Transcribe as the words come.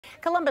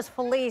Columbus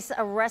police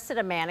arrested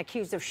a man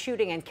accused of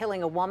shooting and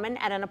killing a woman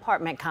at an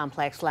apartment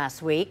complex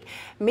last week.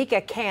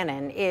 Micah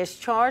Cannon is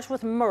charged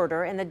with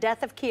murder in the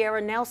death of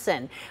Kiera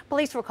Nelson.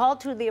 Police were called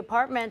to the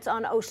apartments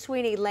on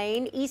Osweeney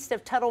Lane, east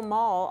of Tuttle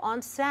Mall,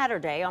 on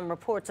Saturday on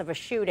reports of a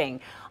shooting.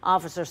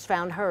 Officers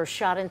found her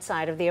shot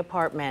inside of the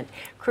apartment.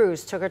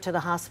 Crews took her to the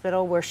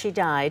hospital where she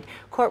died.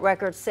 Court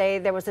records say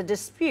there was a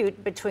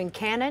dispute between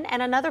Cannon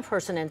and another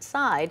person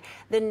inside.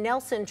 Then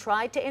Nelson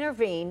tried to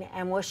intervene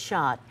and was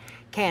shot.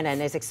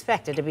 Cannon is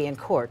expected to be in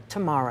court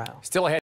tomorrow. Still ahead.